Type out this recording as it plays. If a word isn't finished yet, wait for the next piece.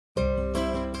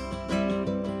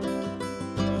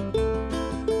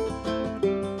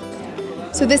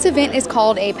So this event is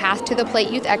called a Path to the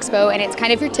Plate Youth Expo, and it's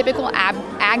kind of your typical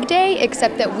ag day,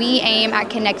 except that we aim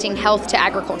at connecting health to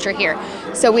agriculture here.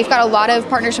 So we've got a lot of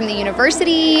partners from the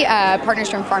university, partners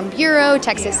from Farm Bureau,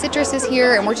 Texas Citrus is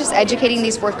here, and we're just educating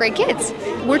these 4th grade kids.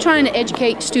 We're trying to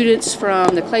educate students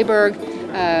from the Kleberg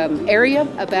area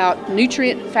about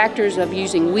nutrient factors of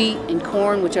using wheat and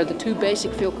corn, which are the 2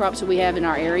 basic field crops that we have in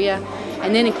our area,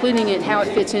 and then including it how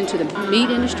it fits into the meat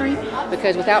industry,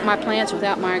 because without my plants,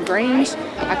 without my grains,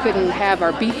 I couldn't have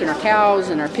our beef and our cows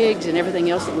and our pigs and everything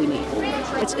else that we need.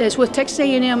 It's with Texas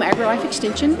A&M AgriLife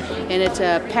Extension, and it's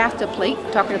a Path to Plate,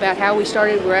 talking about how we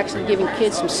started. We're actually giving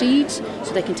kids some seeds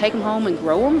so they can take them home and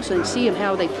grow them, so they can see them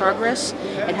how they progress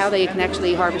and how they can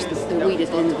actually harvest the wheat at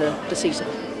the end of the season.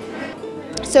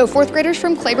 So 4th graders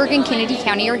from Kleberg and Kennedy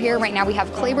County are here. Right now we have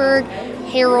Kleberg,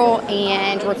 Harrell,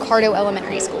 and Ricardo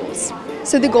elementary schools.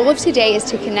 So the goal of today is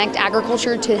to connect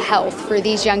agriculture to health for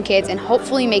these young kids and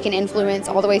hopefully make an influence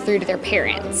all the way through to their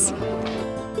parents.